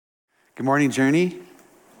Good morning, Journey.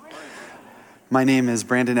 My name is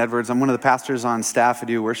Brandon Edwards. I'm one of the pastors on staff. I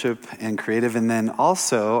do worship and creative, and then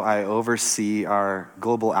also I oversee our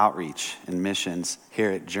global outreach and missions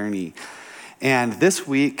here at Journey. And this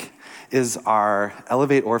week is our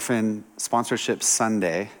Elevate Orphan Sponsorship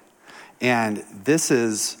Sunday, and this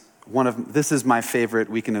is my favorite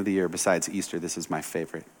weekend of the year. Besides Easter, this is my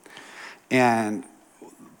favorite. And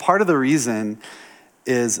part of the reason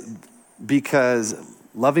is because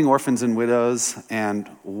loving orphans and widows and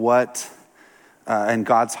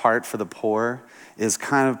God's heart for the poor is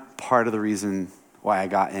kind of part of the reason why I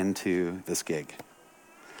got into this gig.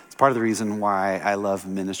 It's part of the reason why I love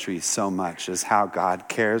ministry so much, is how God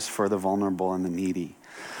cares for the vulnerable and the needy.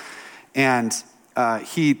 And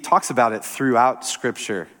he talks about it throughout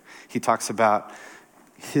Scripture. He talks about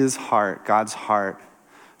his heart, God's heart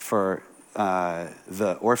for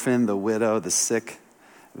the orphan, the widow, the sick,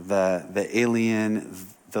 the alien,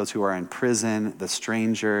 those who are in prison, the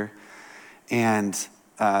stranger, and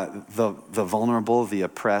the vulnerable, the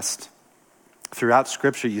oppressed. Throughout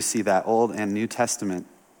Scripture, you see that, Old and New Testament.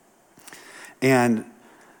 And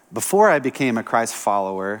before I became a Christ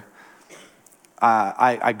follower,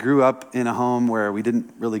 I grew up in a home where we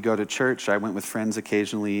didn't really go to church. I went with friends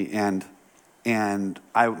occasionally, and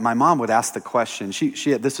my mom would ask the question.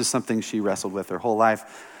 This was something she wrestled with her whole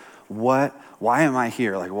life. Why am I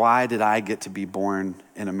here? Like, why did I get to be born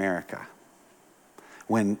in America?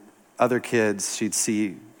 When other kids, she'd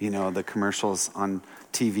see, the commercials on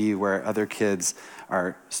TV where other kids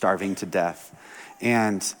are starving to death.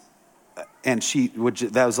 And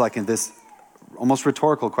that was like this almost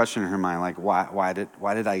rhetorical question in her mind, like, why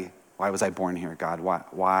was I born here, God?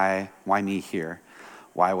 Why me here?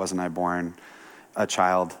 Why wasn't I born a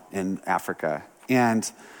child in Africa? And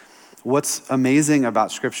what's amazing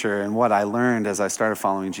about Scripture and what I learned as I started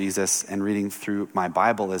following Jesus and reading through my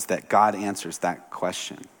Bible is that God answers that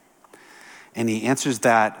question. And he answers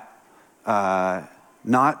that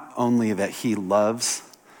not only that he loves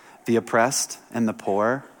the oppressed and the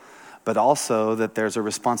poor, but also that there's a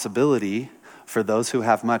responsibility for those who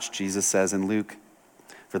have much, Jesus says in Luke.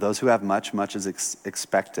 For those who have much, much is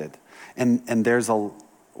expected. And there's a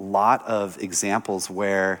lot of examples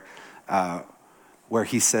where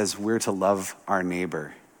he says we're to love our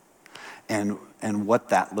neighbor. And what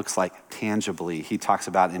that looks like tangibly, he talks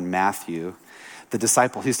about in Matthew.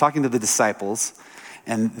 He's talking to the disciples,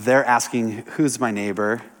 and they're asking, who's my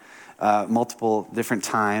neighbor, multiple different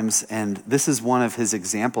times. And this is one of his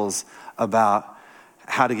examples about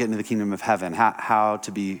how to get into the kingdom of heaven, how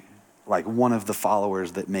to be like one of the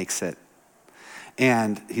followers that makes it.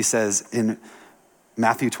 And he says in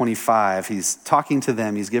Matthew 25, he's talking to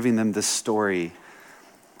them, he's giving them this story.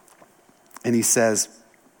 And he says,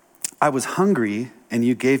 I was hungry and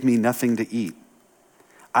you gave me nothing to eat.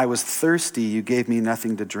 I was thirsty, you gave me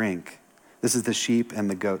nothing to drink. This is the sheep and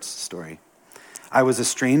the goats story. I was a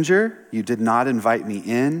stranger, you did not invite me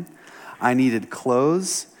in. I needed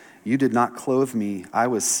clothes, you did not clothe me. I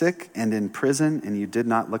was sick and in prison, and you did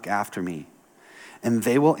not look after me. And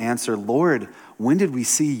they will answer, Lord, when did we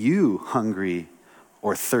see you hungry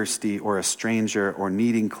or thirsty or a stranger or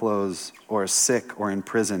needing clothes or sick or in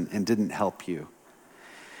prison and didn't help you?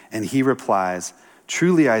 And he replies,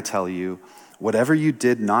 truly I tell you, whatever you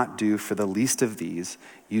did not do for the least of these,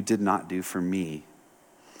 you did not do for me.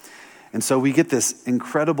 And so we get this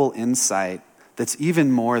incredible insight that's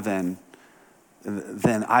even more than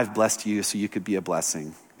I've blessed you so you could be a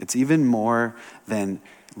blessing. It's even more than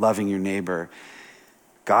loving your neighbor.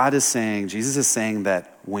 Jesus is saying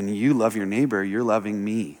that when you love your neighbor, you're loving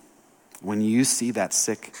me. When you see that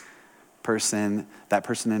sick person, that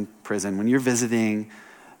person in prison, when you're visiting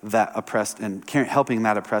that oppressed and helping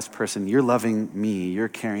that oppressed person, you're loving me, you're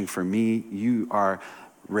caring for me, you are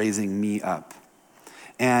raising me up.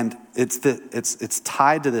 And it's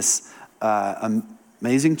tied to this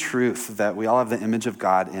amazing truth that we all have the image of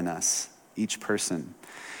God in us, each person.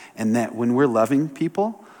 And that when we're loving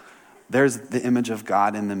people, there's the image of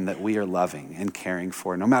God in them that we are loving and caring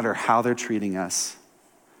for, no matter how they're treating us.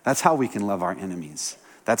 That's how we can love our enemies.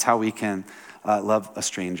 That's how we can love a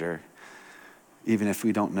stranger, even if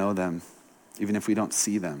we don't know them, even if we don't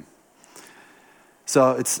see them.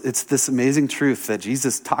 So it's this amazing truth that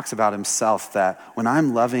Jesus talks about himself, that when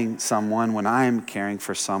I'm loving someone, when I'm caring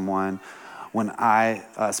for someone, when I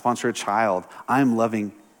sponsor a child, I'm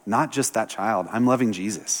loving not just that child, I'm loving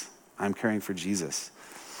Jesus. I'm caring for Jesus.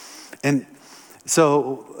 And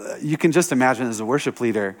so you can just imagine as a worship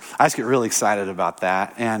leader, I just get really excited about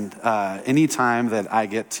that. And any time that I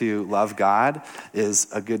get to love God is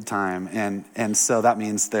a good time. And so that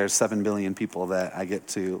means there's 7 billion people that I get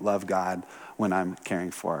to love God when I'm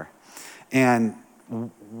caring for. And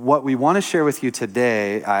what we want to share with you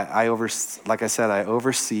today, like I said, I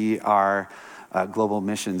oversee our global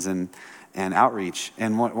missions and outreach.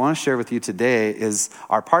 And what I want to share with you today is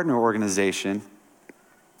our partner organization,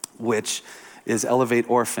 which is Elevate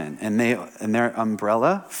Orphan. And their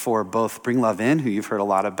umbrella for both Bring Love In, who you've heard a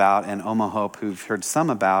lot about, and Omo Hope, who you've heard some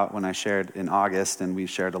about when I shared in August, and we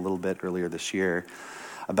shared a little bit earlier this year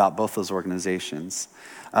about both those organizations.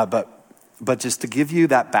 But just to give you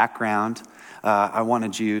that background, I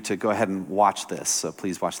wanted you to go ahead and watch this. So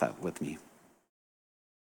please watch that with me.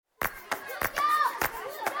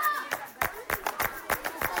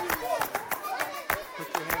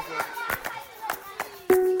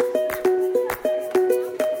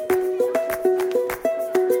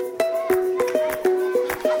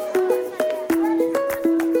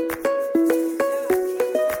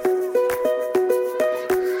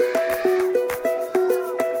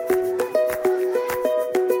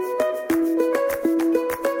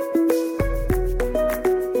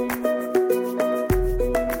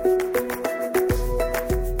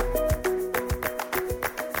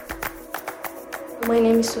 My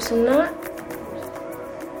name is Susanna.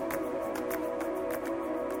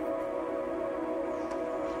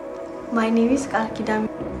 My name is Kalkidam.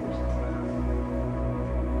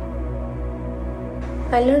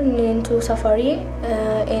 I learned into Safari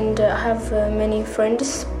and I have many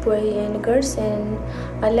friends, boys and girls, and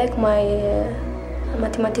I like my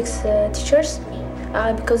mathematics teachers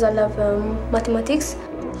because I love mathematics.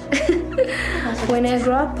 When I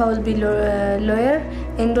grow up, I will be a lawyer,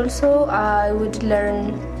 and also I would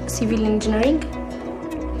learn civil engineering.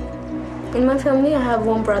 In my family, I have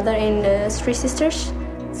one brother and 3 sisters,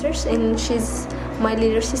 and she's my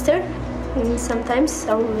little sister. And sometimes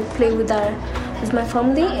I will play with my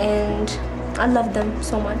family, and I love them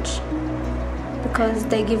so much because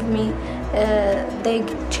they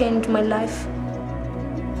changed my life.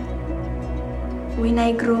 When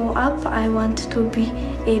I grow up, I want to be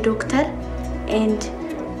a doctor, and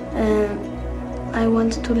I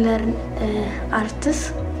want to learn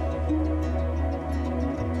arts.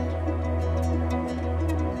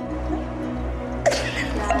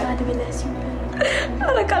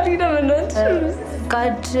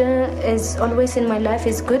 God is always in my life,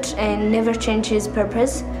 is good and never changes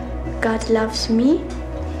purpose. God loves me,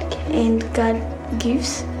 and God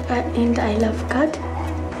gives, and I love God.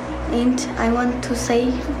 And I want to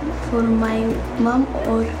say for my mom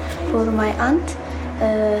or for my aunt,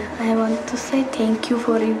 I want to say thank you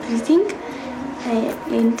for everything,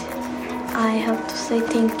 and I have to say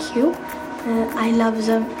thank you. I love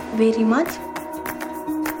them very much.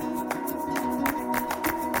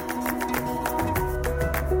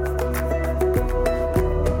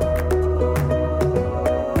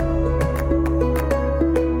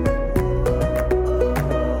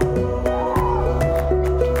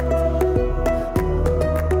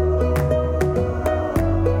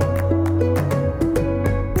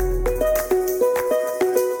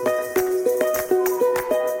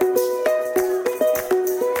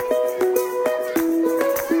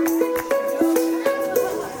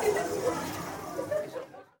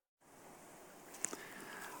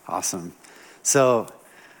 Awesome. So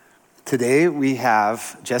today we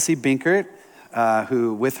have Jessie Binkert,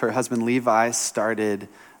 who with her husband Levi started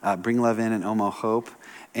Bring Love In and Omo Hope.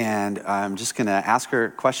 And I'm just going to ask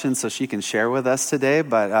her questions so she can share with us today.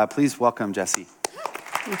 But please welcome Jessie.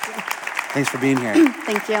 Thank you. Thanks for being here.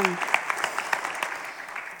 Thank you.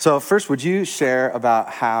 So first, would you share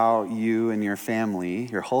about how you and your family,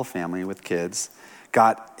 your whole family with kids,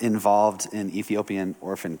 got involved in Ethiopian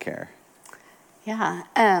orphan care?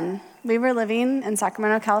 Yeah, we were living in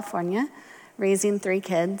Sacramento, California, raising 3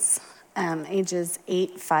 kids, ages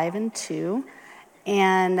 8, 5, and 2.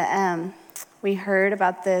 And we heard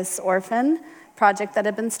about this orphan project that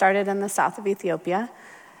had been started in the south of Ethiopia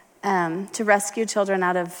to rescue children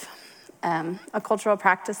out of a cultural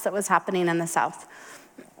practice that was happening in the south.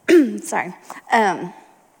 Sorry.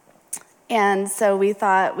 And so we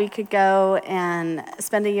thought we could go and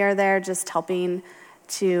spend a year there just helping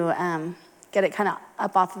to get it kind of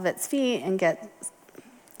up off of its feet and get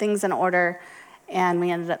things in order. And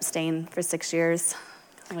we ended up staying for 6 years.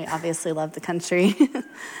 We obviously love the country.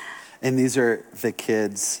 And these are the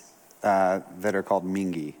kids that are called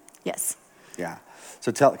Mingi. Yes. Yeah.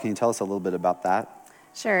 So can you tell us a little bit about that?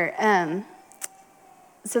 Sure.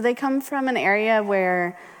 So they come from an area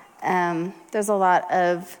where there's a lot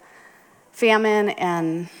of famine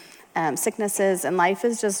and sicknesses, and life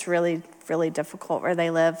is just really, really difficult where they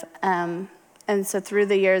live. And so through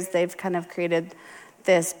the years, they've kind of created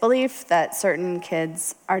this belief that certain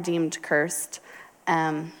kids are deemed cursed.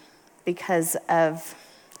 because of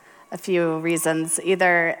a few reasons.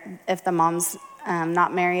 Either if the mom's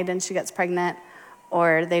not married and she gets pregnant,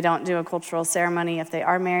 or they don't do a cultural ceremony if they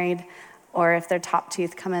are married, or if their top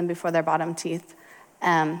teeth come in before their bottom teeth.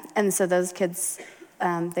 And so those kids,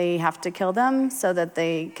 they have to kill them so that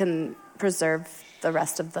they can preserve the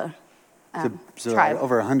rest of the So tribe.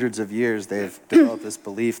 over hundreds of years, they've developed this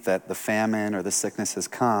belief that the famine or the sickness has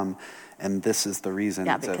come, and this is the reason.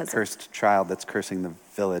 Yeah, it's a because cursed child that's cursing the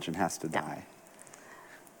village and has to Yeah. die.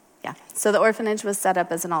 Yeah, so the orphanage was set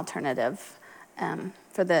up as an alternative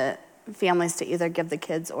for the families to either give the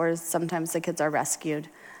kids, or sometimes the kids are rescued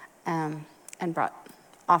and brought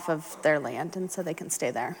off of their land, and so they can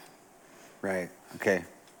stay there. Right. Okay.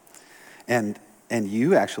 And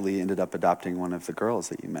you actually ended up adopting one of the girls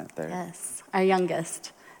that you met there. Yes, our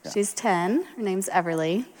youngest. Yeah. She's 10. Her name's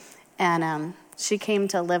Everly, and she came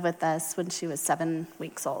to live with us when she was 7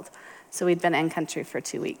 weeks old. So we'd been in country for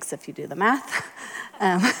 2 weeks, if you do the math.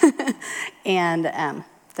 And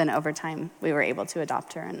then over time, we were able to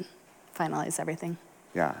adopt her and finalize everything.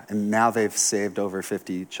 Yeah. And now they've saved over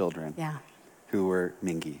 50 children Yeah, who were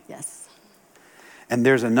Mingi. yes. And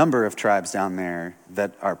there's a number of tribes down there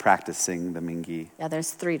that are practicing the Mingi. Yeah,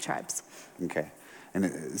 there's 3 tribes. Okay. And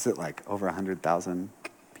is it like over 100,000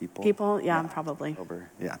 people? People, yeah, probably.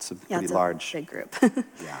 Yeah, it's a Yeah, pretty it's large. a big group.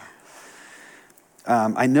 Yeah.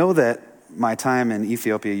 I know that my time in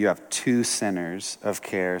Ethiopia, you have 2 centers of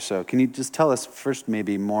care. So can you just tell us first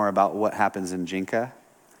maybe more about what happens in Jinka?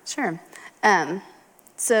 Sure.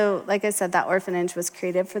 So, like I said, that orphanage was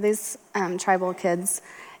created for these tribal kids,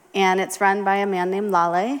 and it's run by a man named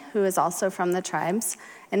Lale, who is also from the tribes,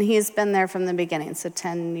 and he's been there from the beginning, so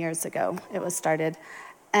 10 years ago it was started.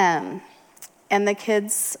 And the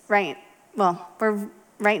kids, we're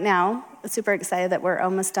right now super excited that we're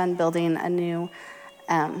almost done building a new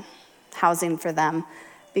housing for them,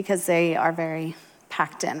 because they are very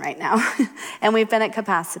packed in right now. And we've been at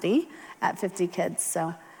capacity at 50 kids,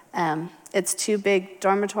 so it's 2 big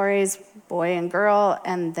dormitories, boy and girl,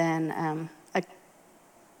 and then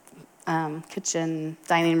a kitchen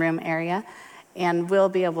dining room area, and we'll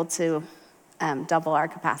be able to double our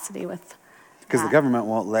capacity with Because the government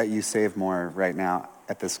won't let you save more right now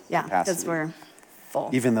at this Yeah, capacity. because we're full.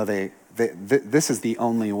 Even though this is the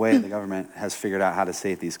only way the government has figured out how to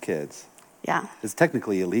save these kids. Yeah, It's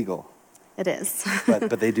technically illegal, it is.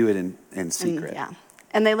 but they do it in secret. And, yeah,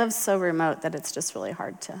 and they live so remote that it's just really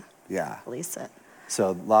hard to Yeah. police it.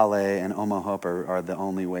 So Lale and Omohope are the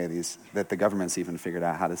only way that the government's even figured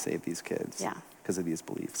out how to save these kids. Yeah. Because of these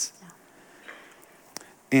beliefs.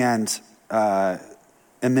 Yeah.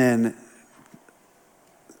 And then,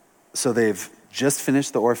 so they've just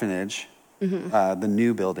finished the orphanage, the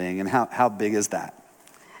new building, and how big is that?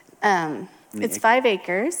 It's 5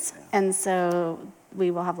 acres, and so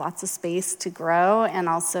we will have lots of space to grow, and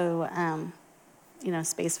also,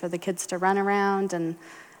 space for the kids to run around and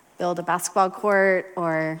build a basketball court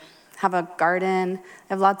or have a garden.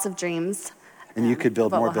 I have lots of dreams. And you could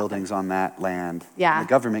build what more will happen. buildings on that land. Yeah. And the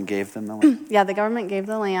government gave them the land. Yeah, the government gave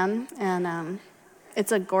the land, and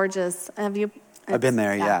it's a gorgeous. I've been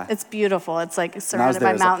there, yeah. It's beautiful. It's like When I was surrounded there, by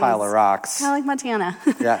it was a mountains. pile of rocks. Kind of like Montana.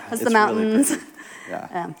 Yeah, It's it's the mountains. Really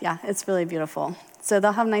pretty. Yeah. It's really beautiful. So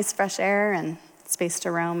they'll have nice fresh air and space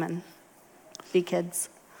to roam and be kids.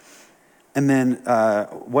 And then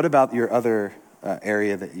what about your other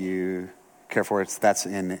area that you care for? That's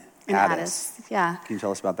in Addis. Yeah. Can you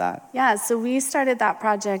tell us about that? Yeah, so we started that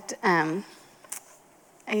project, I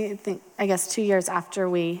guess 2 years after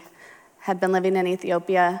we had been living in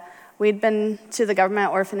Ethiopia. We'd been to the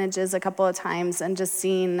government orphanages a couple of times and just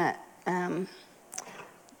seen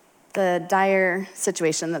the dire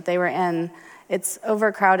situation that they were in. It's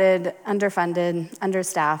overcrowded, underfunded,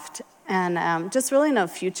 understaffed, and just really no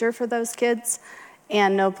future for those kids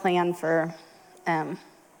and no plan for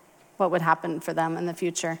what would happen for them in the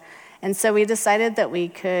future. And so we decided that we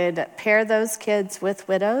could pair those kids with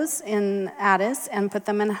widows in Addis and put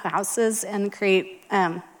them in houses and create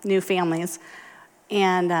new families.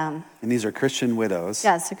 And these are Christian widows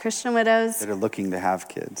yeah, so Christian widows. that are looking to have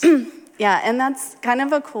kids. Yeah, and that's kind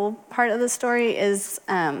of a cool part of the story is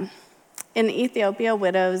in Ethiopia,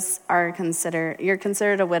 widows are you're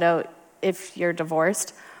considered a widow if you're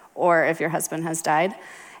divorced or if your husband has died.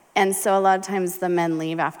 And so a lot of times the men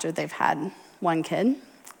leave after they've had one kid,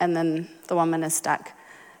 and then the woman is stuck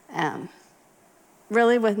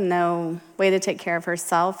really with no way to take care of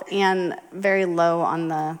herself and very low on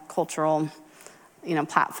the cultural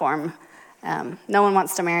platform. No one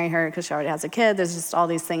wants to marry her because she already has a kid. There's just all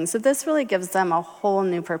these things. So this really gives them a whole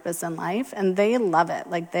new purpose in life, and they love it.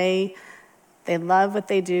 Like they love what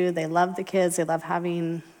they do. They love the kids. They love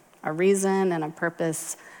having a reason and a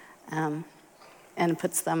purpose, and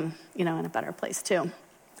puts them, in a better place too.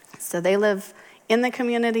 So they live in the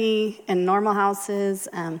community, in normal houses.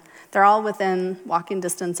 They're all within walking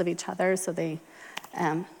distance of each other, so they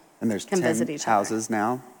And there's can 10 visit each houses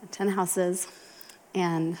now. 10 houses.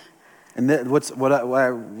 And what I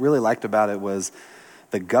really liked about it was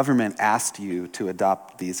the government asked you to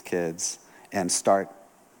adopt these kids and start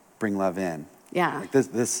Bring Love In. yeah. Like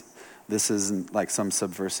this isn't like some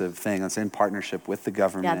subversive thing. It's in partnership with the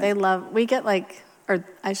government. Yeah, we get or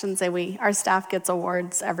I shouldn't say we, our staff gets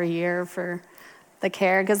awards every year for the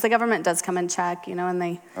care, because the government does come and check, and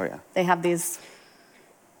they have these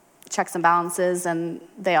checks and balances, and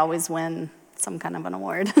they always win some kind of an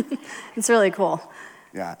award. It's really cool.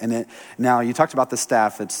 Yeah, and now you talked about the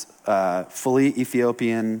staff. It's fully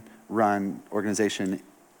Ethiopian-run organization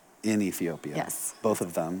in Ethiopia. Yes. Both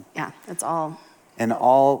of them. Yeah, it's all. And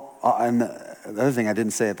and the other thing I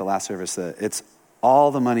didn't say at the last service, it's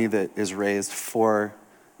all the money that is raised for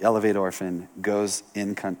Elevate Orphan goes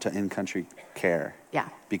to in-country care. Yeah.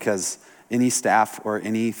 Because any staff or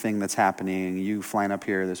anything that's happening, you flying up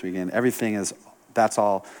here this weekend, that's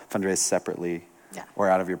all fundraised separately. Yeah. Or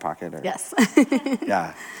out of your pocket. Yes.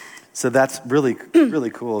 Yeah. So that's really,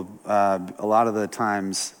 really cool. A lot of the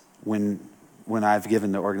times when I've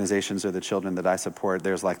given to organizations or the children that I support,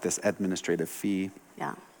 there's like this administrative fee.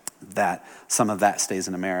 Yeah. That some of that stays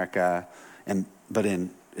in America, but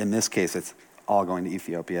in this case, it's all going to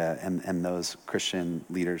Ethiopia and those Christian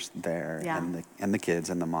leaders there, Yeah. and the kids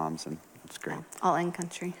and the moms, and it's great. Yeah, all in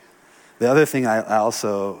country. The other thing I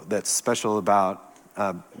also that's special about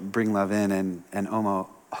Bring Love In and Omo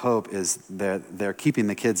Hope is they're keeping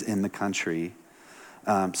the kids in the country,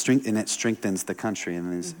 and it strengthens the country.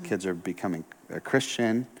 And these kids are becoming a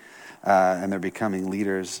Christian, and they're becoming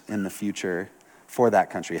leaders in the future for that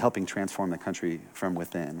country, helping transform the country from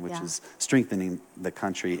within, which is strengthening the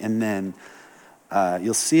country. And then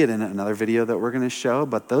you'll see it in another video that we're going to show,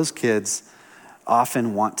 but those kids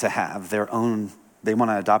often want to have they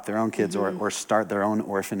want to adopt their own kids or start their own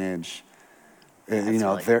orphanage. Really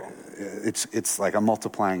cool. It's like a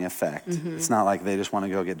multiplying effect. It's not like they just want to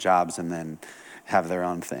go get jobs and then have their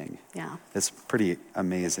own thing. Yeah. It's pretty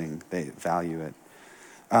amazing. They value it.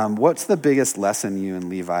 What's the biggest lesson you and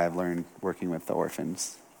Levi have learned working with the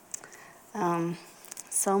orphans?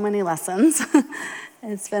 So many lessons.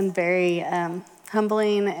 It's been very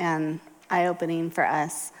humbling and eye-opening for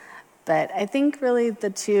us. But I think really the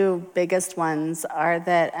two biggest ones are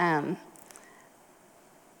that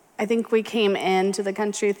I think we came into the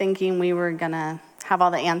country thinking we were going to have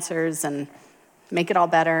all the answers and make it all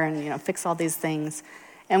better and, fix all these things.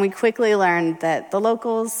 And we quickly learned that the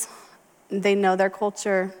locals, they know their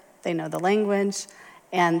culture, they know the language,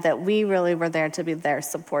 and that we really were there to be their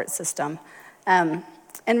support system. And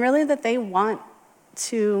really that they want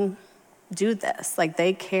to do this. Like,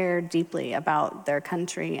 they care deeply about their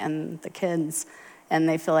country and the kids, and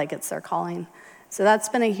they feel like it's their calling. So that's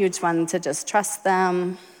been a huge one, to just trust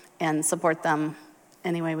them and support them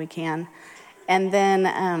any way we can. And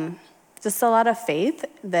then just a lot of faith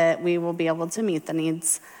that we will be able to meet the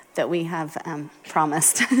needs that we have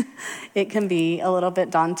promised. It can be a little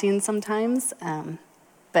bit daunting sometimes,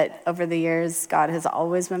 but over the years, God has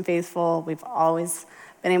always been faithful. We've always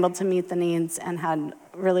been able to meet the needs and had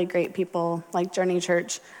really great people like Journey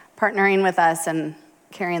Church partnering with us and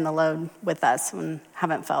carrying the load with us and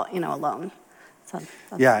haven't felt, alone. So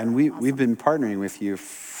yeah, and we've been partnering with you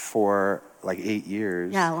for like 8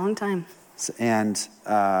 years. Yeah, a long time.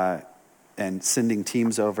 And sending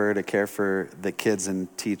teams over to care for the kids and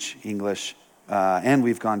teach English. And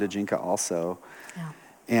we've gone to Jinka also. Yeah.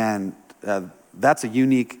 And that's a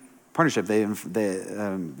unique partnership. They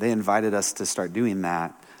invited us to start doing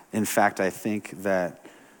that. In fact, I think that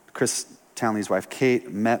Chris Townley's wife,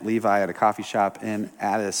 Kate, met Levi at a coffee shop in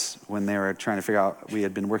Addis when they were trying to figure out, we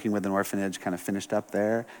had been working with an orphanage, kind of finished up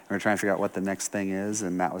there, and we were trying to figure out what the next thing is,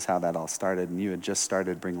 and that was how that all started. And you had just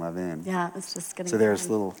started Bring Love In. Yeah, it was just getting So there's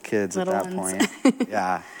little kids little at that ones. point.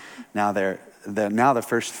 Yeah. Now the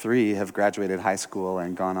first 3 have graduated high school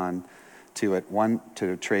and gone on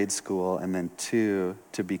to trade school, and then 2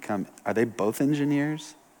 to become, are they both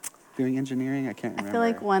engineers? Doing engineering? I can't remember. I feel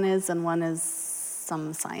like one is and one is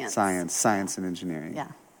some science. Science and engineering. Yeah.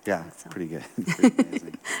 Yeah, So. pretty good. Pretty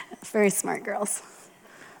amazing. Very smart girls.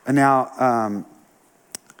 And now,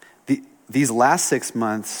 these last 6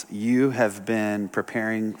 months, you have been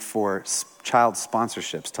preparing for child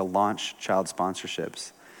sponsorships, to launch child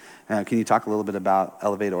sponsorships. Can you talk a little bit about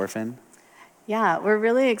Elevate Orphan? Yeah, we're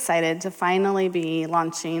really excited to finally be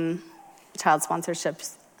launching child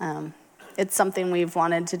sponsorships. It's something we've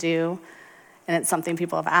wanted to do and it's something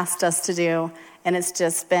people have asked us to do, and it's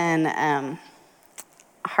just been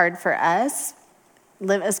hard for us,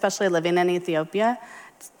 especially living in Ethiopia.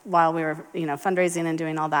 While we were, fundraising and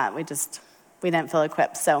doing all that, we didn't feel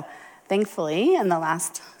equipped. So thankfully, in the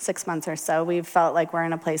last 6 months or so, we've felt like we're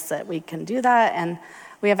in a place that we can do that. And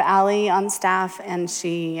we have Allie on staff, and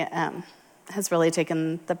she has really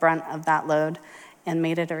taken the brunt of that load and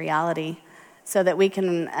made it a reality so that we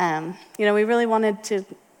can, we really wanted to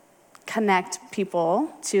connect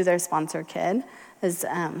people to their sponsor kid.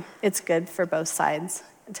 It's good for both sides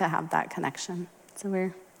to have that connection. So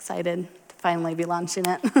we're excited to finally be launching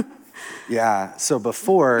it. Yeah, so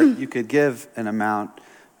before you could give an amount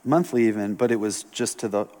monthly even, but it was just to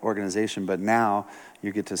the organization. But now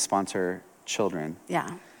you get to sponsor children. Yeah.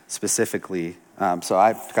 Specifically. So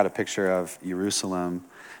I've got a picture of Jerusalem,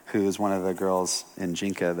 who is one of the girls in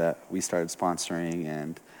Jinka that we started sponsoring.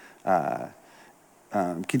 And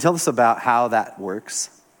can you tell us about how that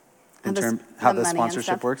works? How the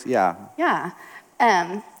sponsorship works? Yeah. Yeah.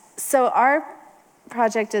 So our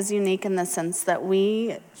project is unique in the sense that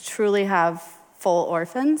we truly have full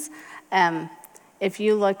orphans. If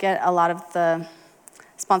you look at a lot of the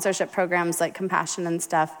sponsorship programs like Compassion and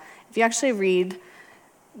stuff, if you actually read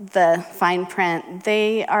the fine print,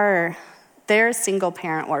 they're single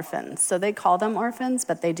parent orphans. So they call them orphans,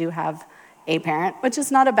 but they do have a parent, which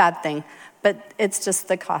is not a bad thing, but it's just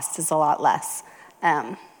the cost is a lot less.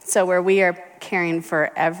 So where we are caring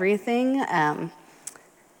for everything,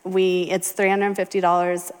 it's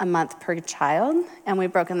 $350 a month per child, and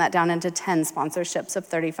we've broken that down into 10 sponsorships of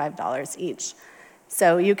 $35 each.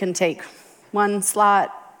 So you can take 1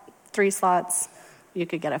 slot, 3 slots, you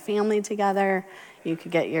could get a family together, you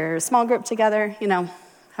could get your small group together,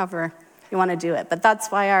 however you want to do it. But that's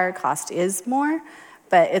why our cost is more,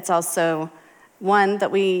 but it's also one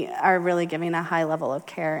that we are really giving a high level of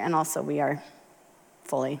care, and also we are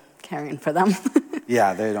fully caring for them.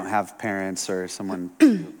 Yeah, they don't have parents or someone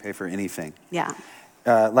to pay for anything. Yeah.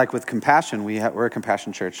 Like with Compassion, we're a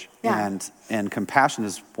Compassion church, yeah. and Compassion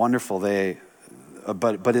is wonderful.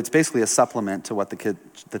 But it's basically a supplement to what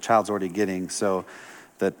the child's already getting. So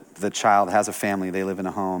that the child has a family, they live in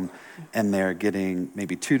a home, and they're getting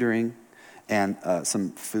maybe tutoring and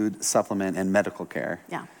some food supplement and medical care.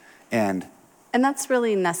 Yeah. And that's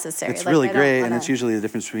really necessary. It's really great, and it's usually the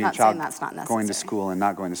difference between a child going to school and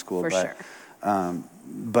not going to school. Sure.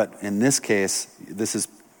 But in this case, this is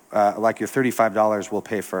like your $35 will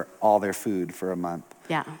pay for all their food for a month.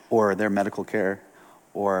 Yeah. Or their medical care,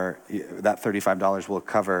 or that $35 will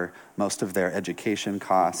cover most of their education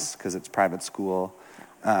costs because it's private school.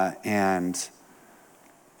 Like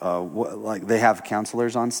they have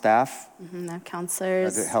counselors on staff. Mm-hmm, they have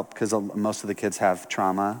counselors. That help because most of the kids have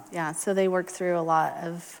trauma. Yeah, so they work through a lot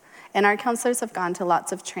of, and our counselors have gone to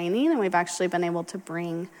lots of training, and we've actually been able to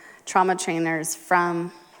bring trauma trainers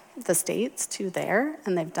from the States to there,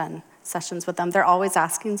 and they've done sessions with them. They're always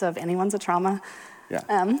asking, so if anyone's a trauma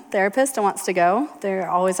therapist and wants to go, they're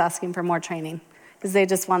always asking for more training because they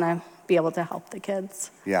just want to be able to help the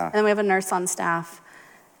kids. Yeah. And then we have a nurse on staff,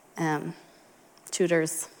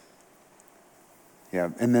 tutors. Yeah,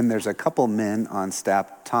 and then there's a couple men on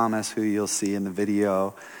staff, Thomas, who you'll see in the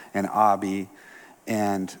video, and Abby,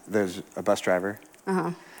 and there's a bus driver.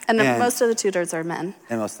 Uh-huh. And most of the tutors are men.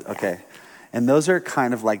 Okay. And those are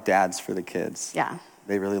kind of like dads for the kids. Yeah.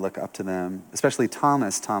 They really look up to them, especially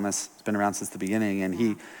Thomas. Thomas has been around since the beginning,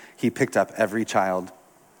 and he picked up every child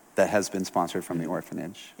that has been sponsored from the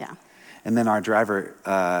orphanage. Yeah. And then our driver,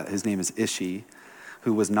 his name is Ishi,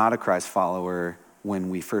 who was not a Christ follower when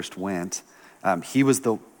we first went. He was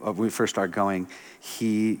when we first started going,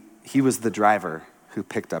 he was the driver who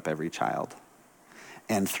picked up every child.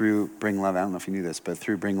 And through Bring Love, I don't know if you knew this, but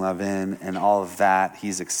through Bring Love In and all of that,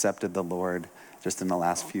 he's accepted the Lord just in the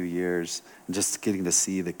last few years. And just getting to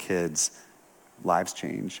see the kids' lives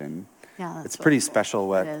change. And it's pretty special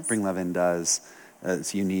what Bring Love In does.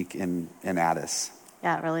 It's unique in Addis.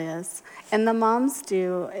 Yeah, it really is. And the moms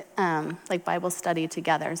do like Bible study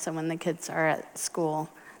together. So when the kids are at school,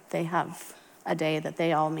 they have a day that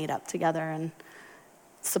they all meet up together and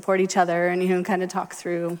support each other and kind of talk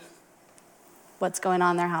through what's going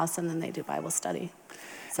on in their house, and then they do Bible study.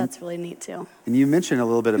 So that's really neat too. And you mentioned a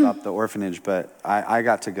little bit about the orphanage, but I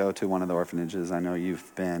got to go to one of the orphanages. I know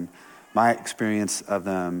you've been. My experience of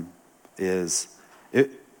them is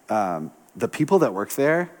the people that work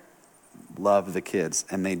there love the kids,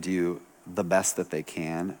 and they do the best that they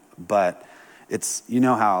can. But it's,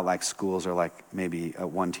 how like schools are like maybe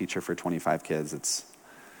one teacher for 25 kids.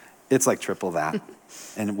 It's like triple that,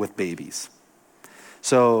 and with babies.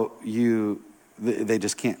 So they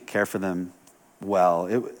just can't care for them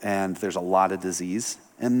well, and there's a lot of disease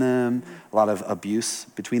in them, a lot of abuse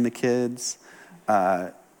between the kids,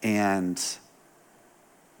 and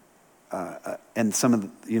some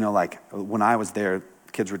of the, like when I was there,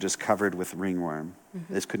 kids were just covered with ringworm.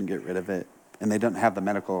 They just couldn't get rid of it, and they don't have the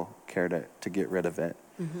medical care to get rid of it.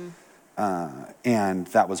 And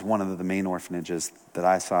that was one of the main orphanages that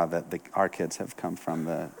I saw that our kids have come from,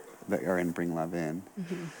 that are in Bring Love In.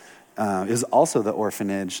 Is also the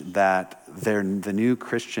orphanage that the new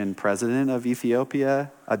Christian president of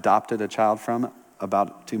Ethiopia adopted a child from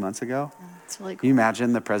about 2 months ago. That's really cool. Can you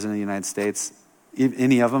imagine the president of the United States,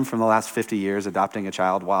 any of them from the last 50 years, adopting a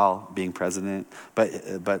child while being president?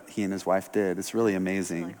 But he and his wife did. It's really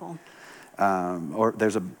amazing. That's really cool. Or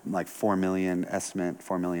there's 4 million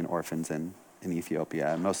orphans in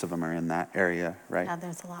Ethiopia, and most of them are in that area, right? Yeah,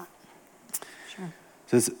 there's a lot. Sure.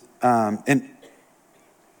 So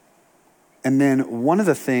and then one of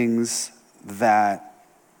the things that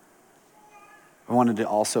I wanted to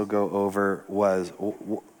also go over was,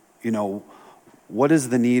 what is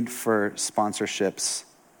the need for sponsorships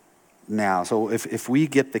now? So if we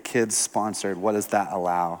get the kids sponsored, what does that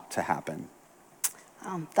allow to happen?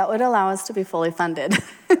 That would allow us to be fully funded,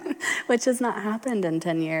 which has not happened in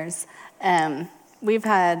 10 years. We've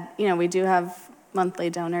had, we do have monthly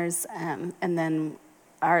donors, and then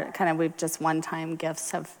we've just one-time gifts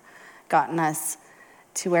have gotten us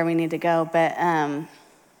to where we need to go. But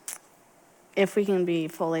if we can be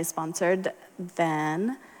fully sponsored,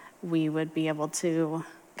 then we would be able to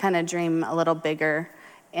kind of dream a little bigger.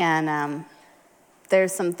 And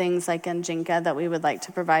there's some things like in Jinka that we would like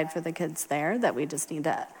to provide for the kids there that we just need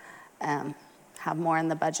to have more in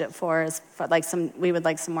the budget for. We would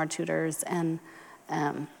like some more tutors and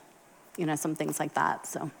some things like that.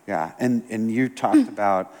 So yeah, and you talked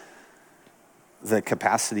about the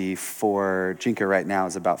capacity for Jinka right now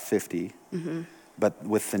is about 50, but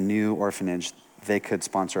with the new orphanage, they could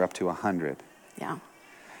sponsor up to 100. Yeah.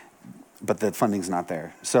 But the funding's not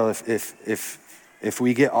there. So if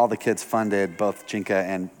we get all the kids funded, both Jinka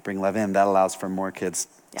and Bring Love In, that allows for more kids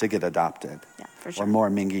to get adopted. Yeah, for sure. Or more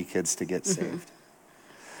Mingi kids to get saved.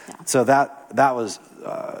 Yeah. So that was,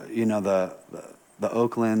 the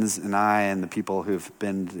Oaklands and I and the people who've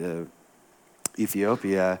been to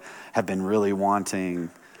Ethiopia have been really wanting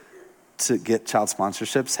to get child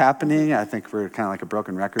sponsorships happening. I think we're kind of like a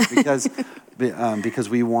broken record because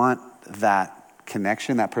we want that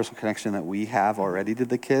connection, that personal connection that we have already to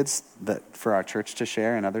the kids, that for our church to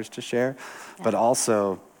share and others to share. Yeah. But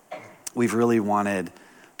also, we've really wanted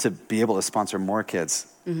to be able to sponsor more kids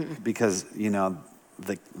because,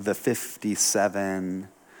 the 57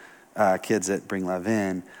 kids at Bring Love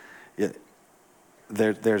In,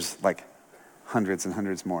 there's like hundreds and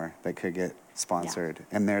hundreds more that could get sponsored. Yeah.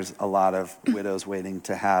 And there's a lot of widows waiting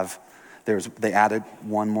to have, they added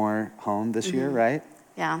one more home this year, right?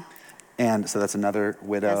 Yeah. And so that's another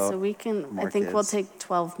widow. Yeah, so we can, I think kids. We'll take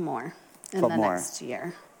 12 more in 12 the more. next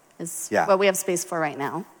year is Yeah. what we have space for right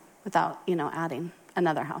now without, adding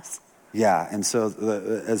another house. Yeah, and so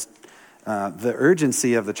the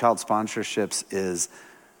urgency of the child sponsorships is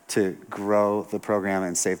to grow the program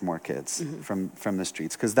and save more kids from the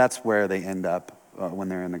streets, because that's where they end up when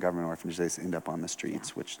they're in the government orphanage. They end up on the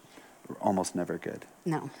streets, which are almost never good.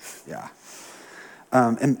 No. Yeah.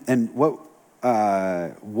 And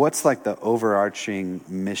what's like the overarching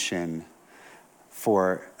mission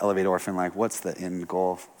for Elevate Orphan? Like, what's the end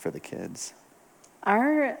goal for the kids?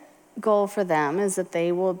 Our goal for them is that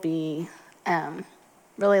they will be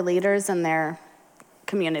really leaders in their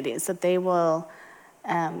communities, that they will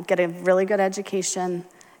get a really good education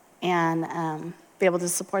and be able to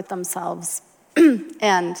support themselves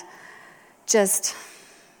and just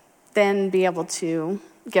then be able to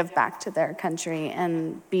give back to their country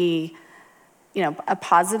and be, a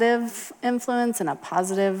positive influence and a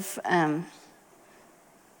positive, I don't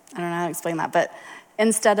know how to explain that, but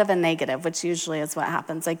instead of a negative, which usually is what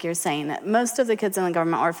happens, like you're saying. Most of the kids in the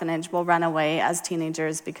government orphanage will run away as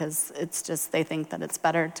teenagers because it's just, they think that it's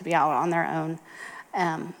better to be out on their own.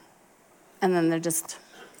 And then they're just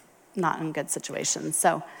not in good situations.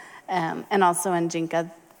 So, and also in Jinka,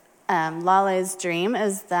 Lale's dream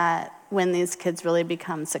is that when these kids really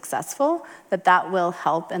become successful, that will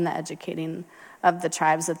help in the educating of the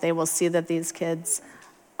tribes, that they will see that these kids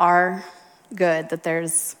are good, that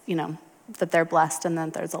there's, that they're blessed, and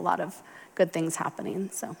that there's a lot of good things happening.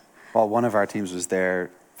 So, while one of our teams was there,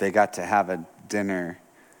 they got to have a dinner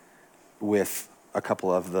with a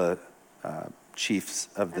couple of the chiefs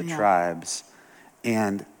of the tribes,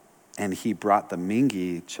 and he brought the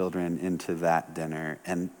Mingi children into that dinner,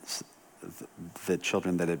 and the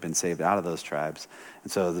children that had been saved out of those tribes.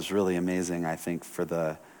 And so it was really amazing, I think, for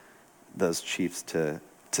those chiefs to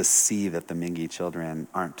see that the Mingi children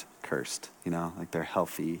aren't cursed, like they're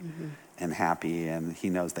healthy and happy, and he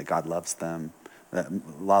knows that God loves them.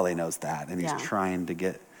 Lale knows that, and he's trying to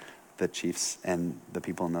get the chiefs and the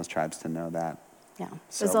people in those tribes to know that. Yeah,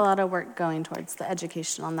 there's a lot of work going towards the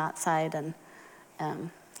education on that side, and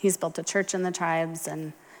he's built a church in the tribes,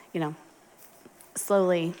 and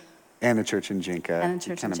slowly. And a church in Jinka. And a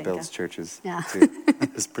church he kind in of Jinka. builds churches. Yeah. Too.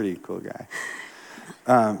 He's a pretty cool guy.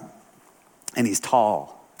 And he's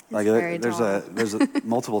tall. He's very there's tall.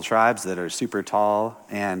 multiple tribes that are super tall,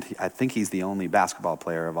 and I think he's the only basketball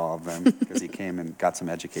player of all of them because he came and got some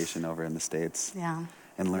education over in the States. Yeah.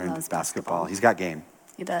 And learned basketball. He's got game.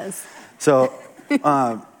 He does. So,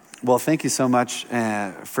 well, thank you so much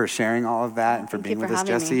for sharing all of that and for being with us,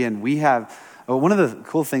 Jesse. Me. And we have one of the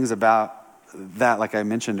cool things about that, like I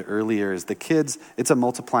mentioned earlier, is the kids. It's a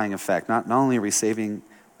multiplying effect. Not only are we saving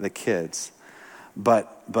the kids,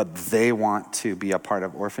 but they want to be a part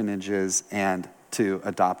of orphanages and to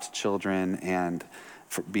adopt children and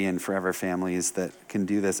be in forever families that can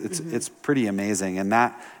do this. It's pretty amazing,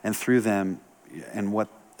 and through them, and what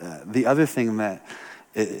the other thing that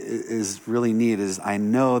is really neat is I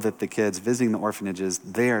know that the kids visiting the orphanages,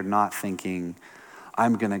 they are not thinking,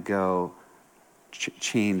 I'm going to go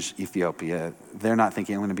change Ethiopia. They're not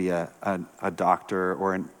thinking, I'm going to be a doctor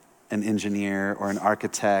or an engineer or an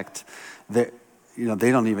architect. They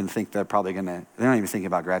don't even think they're not even thinking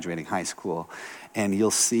about graduating high school. And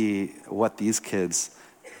you'll see what these kids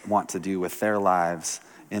want to do with their lives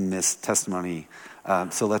in this testimony.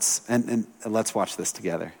 So let's watch this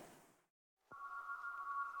together.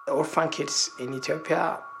 Orphan kids in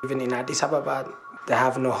Ethiopia, even in Addis Ababa, they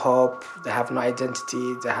have no hope, they have no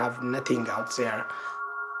identity, they have nothing out there.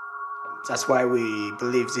 That's why we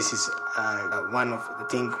believe this is one of the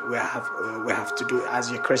things we have to do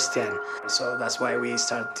as a Christian. So that's why we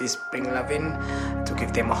start this Bring Love In, to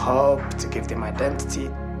give them hope, to give them identity.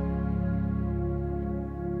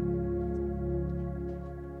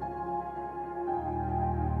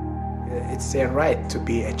 It's their right to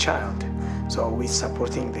be a child, so we're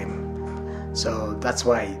supporting them. So that's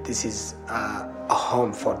why this is a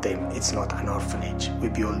home for them. It's not an orphanage. We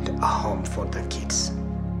build a home for the kids.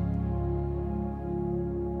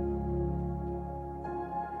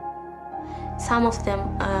 Some of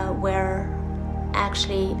them were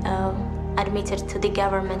actually admitted to the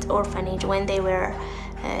government orphanage when they were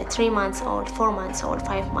 3 months old, 4 months old,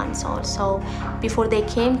 5 months old. So before they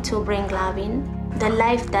came to Bring Love In, the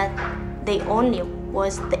life that they only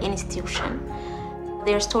was the institution.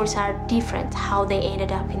 Their stories are different, how they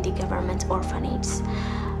ended up in the government orphanage.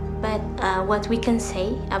 But what we can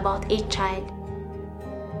say about each child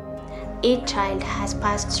has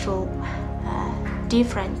passed through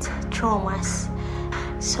different traumas.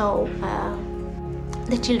 So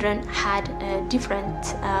the children had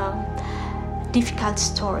different difficult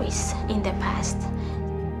stories in the past.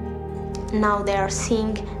 Now they are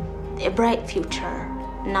seeing a bright future.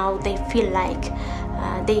 Now they feel like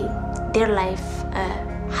their life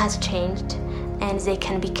has changed and they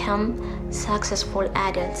can become successful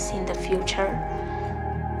adults in the future.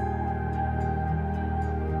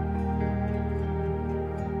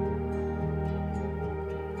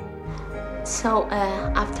 So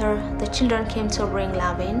after the children came to Bring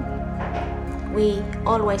Love In, we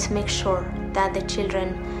always make sure that the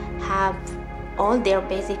children have all their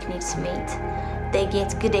basic needs met. They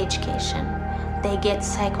get good education, they get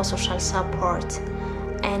psychosocial support,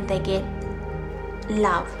 and they get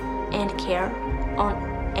love and care on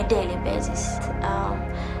a daily basis.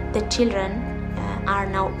 The children are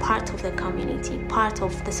now part of the community, part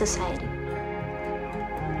of the society.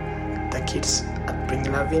 The kids at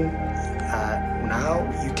Bring Love In, now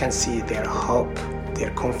you can see their hope,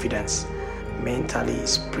 their confidence, mentally,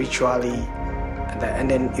 spiritually, and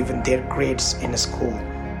then even their grades in school.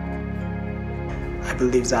 I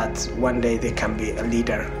believe that one day they can be a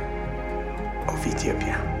leader of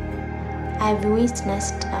Ethiopia. I've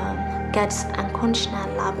witnessed God's unconditional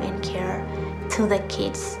love and care to the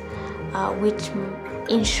kids, which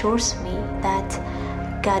ensures me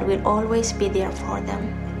that God will always be there for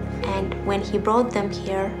them. And when He brought them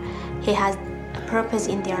here, He has a purpose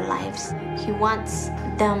in their lives. He wants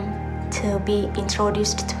them to be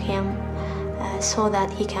introduced to Him so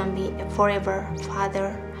that He can be a forever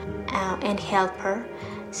Father and helper.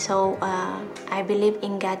 So I believe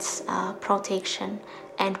in God's protection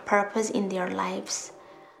and purpose in their lives.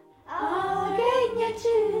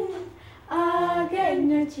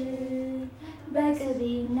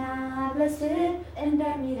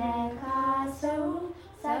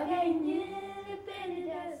 My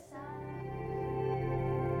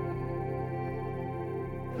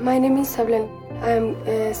name is Sablan. I'm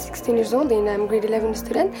 16 years old and I'm grade 11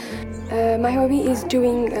 student. My hobby is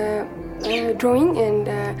doing drawing and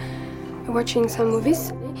watching some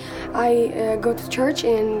movies. I go to church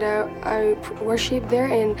and I worship there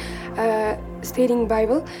and studying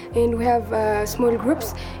Bible. And we have small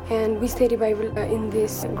groups and we study Bible in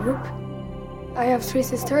this group. I have 3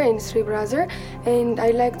 sisters and 3 brothers, and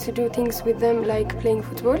I like to do things with them like playing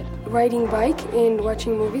football, riding bike, and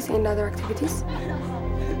watching movies and other activities.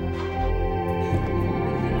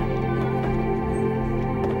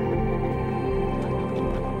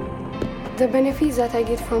 The benefits that I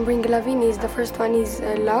get from Bring Loving is the first one is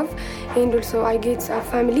love, and also I get a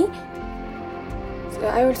family. So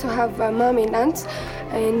I also have a mom and aunts,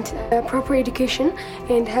 and proper education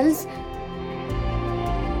and health.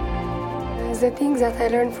 The things that I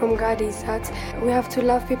learned from God is that we have to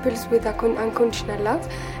love people with unconditional love,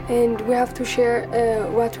 and we have to share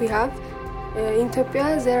what we have. In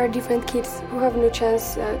Ethiopia, there are different kids who have no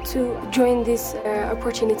chance to join this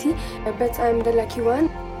opportunity, but I'm the lucky one.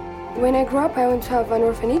 When I grow up, I want to have an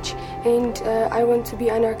orphanage, and I want to be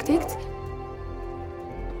an architect.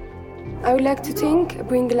 I would like to thank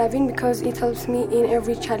Bring Loving because it helps me in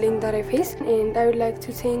every challenge that I face, and I would like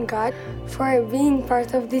to thank God for being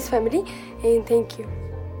part of this family, and thank you.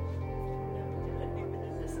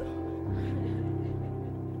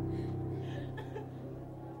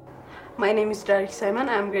 My name is Derek Simon.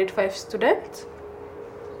 I'm grade 5 student,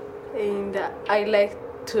 and I like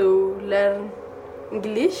to learn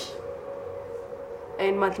English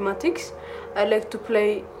and mathematics. I like to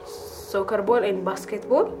play soccer ball and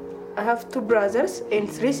basketball. I have 2 brothers and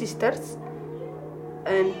 3 sisters,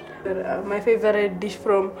 and my favorite dish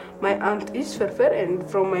from my aunt is farfar, and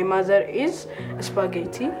from my mother is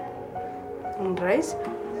spaghetti and rice.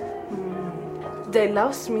 They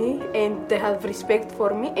love me and they have respect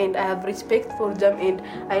for me, and I have respect for them, and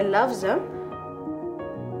I love them.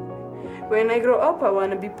 When I grow up, I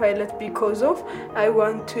want to be pilot because of I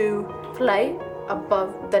want to fly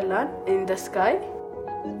above the land in the sky.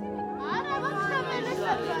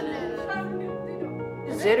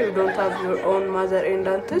 There you don't have your own mother and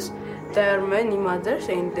aunts. There are many mothers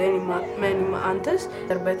and many aunts,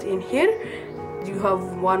 but in here you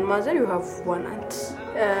have one mother, you have one aunt.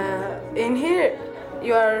 In here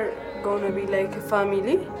you are gonna be like a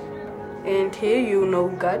family, and here you know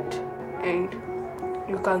God and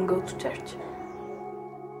you can go to church.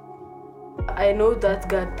 I know that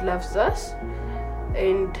God loves us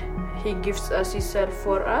and He gives us Himself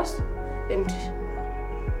for us, and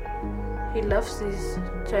He loves His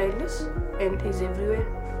child and He's everywhere.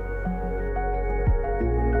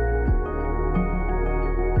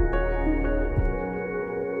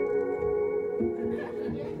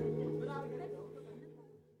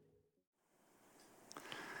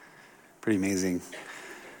 Pretty amazing.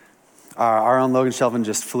 Our own Logan Shelvin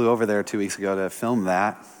just flew over there 2 weeks ago to film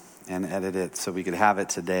that and edit it so we could have it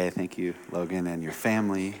today. Thank you, Logan, and your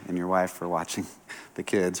family and your wife for watching the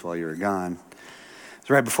kids while you were gone. It was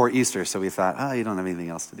right before Easter, so we thought, you don't have anything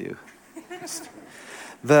else to do.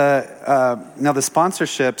 Now the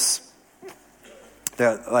sponsorships,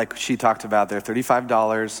 like she talked about, they're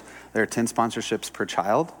 $35. There are 10 sponsorships per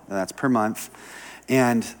child, and that's per month.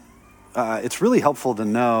 And it's really helpful to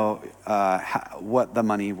know what the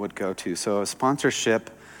money would go to. So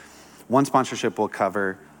one sponsorship will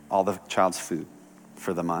cover all the child's food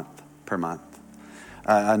for the month, per month.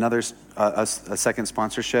 A second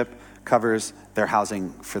sponsorship covers their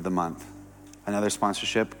housing for the month. Another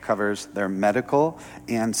sponsorship covers their medical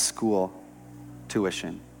and school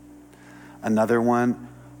tuition. Another one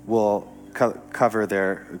will cover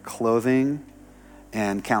their clothing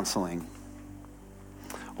and counseling,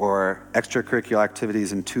 or extracurricular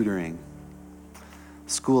activities and tutoring,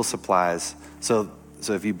 school supplies. So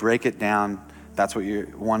if you break it down, that's what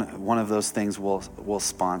one of those things will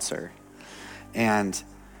sponsor. And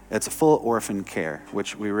it's a full orphan care,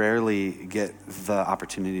 which we rarely get the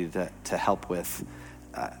opportunity to help with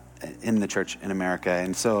in the church in America.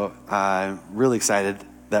 And so I'm really excited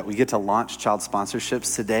that we get to launch child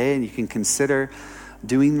sponsorships today, and you can consider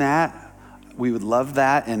doing that. We would love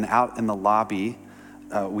that. And out in the lobby,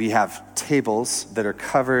 we have tables that are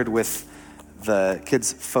covered with the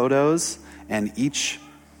kids' photos, and each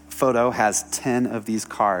photo has 10 of these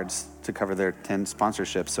cards to cover their 10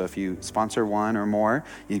 sponsorships. So if you sponsor one or more,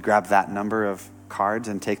 you grab that number of cards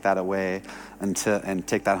and take that away and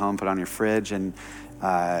take that home, put it on your fridge, and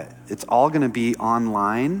it's all going to be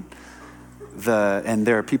online. And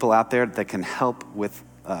there are people out there that can help with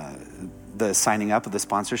the signing up of the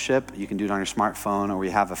sponsorship. You can do it on your smartphone, or we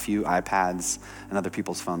have a few iPads and other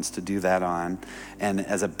people's phones to do that on. And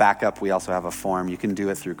as a backup, we also have a form. You can do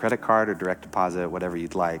it through credit card or direct deposit, whatever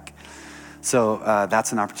you'd like. So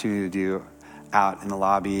that's an opportunity to do out in the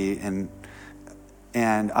lobby. And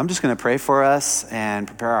I'm just going to pray for us and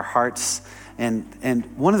prepare our hearts. And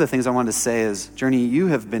one of the things I wanted to say is, Journey, you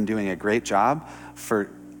have been doing a great job for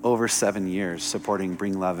over 7 years supporting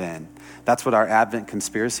Bring Love In. That's what our Advent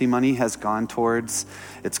Conspiracy money has gone towards.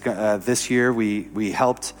 It's this year we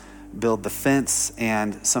helped build the fence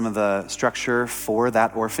and some of the structure for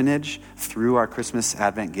that orphanage through our Christmas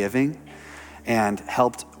Advent giving, and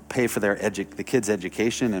helped pay for the kids'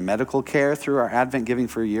 education and medical care through our Advent giving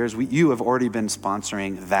for years. You have already been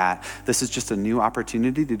sponsoring that. This is just a new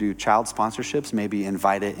opportunity to do child sponsorships, maybe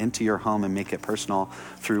invite it into your home and make it personal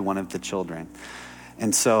through one of the children.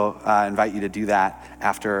 And so I invite you to do that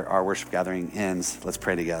after our worship gathering ends. Let's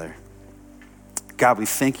pray together. God, we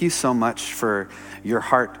thank you so much for your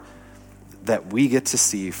heart that we get to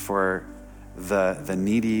see for the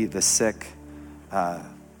needy, the sick,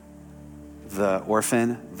 the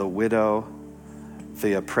orphan, the widow,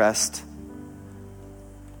 the oppressed.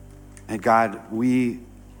 And God, we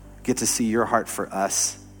get to see your heart for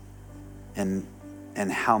us and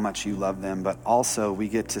how much you love them, but also we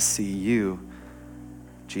get to see you,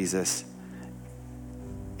 Jesus,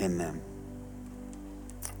 in them.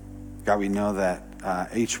 God, we know that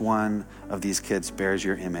each one of these kids bears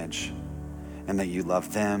your image, and that you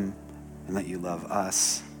love them, and that you love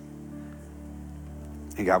us.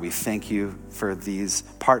 And God, we thank you for these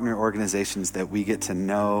partner organizations that we get to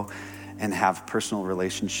know and have personal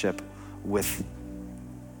relationship with.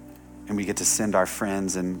 And we get to send our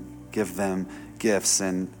friends and give them gifts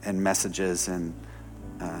and messages and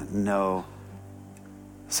know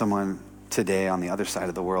someone today on the other side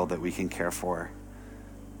of the world that we can care for.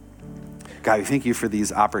 God, we thank you for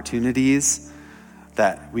these opportunities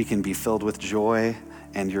that we can be filled with joy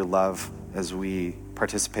and your love as we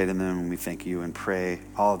participate in them, and we thank you and pray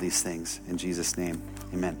all of these things in Jesus' name.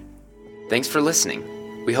 Amen. Thanks for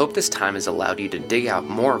listening. We hope this time has allowed you to dig out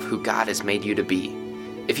more of who God has made you to be.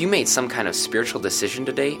 If you made some kind of spiritual decision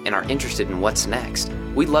today and are interested in what's next,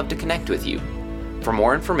 we'd love to connect with you. For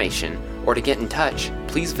more information or to get in touch,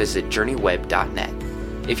 please visit journeyweb.net.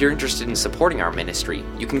 If you're interested in supporting our ministry,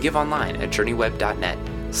 you can give online at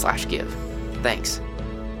journeyweb.net/give. Thanks.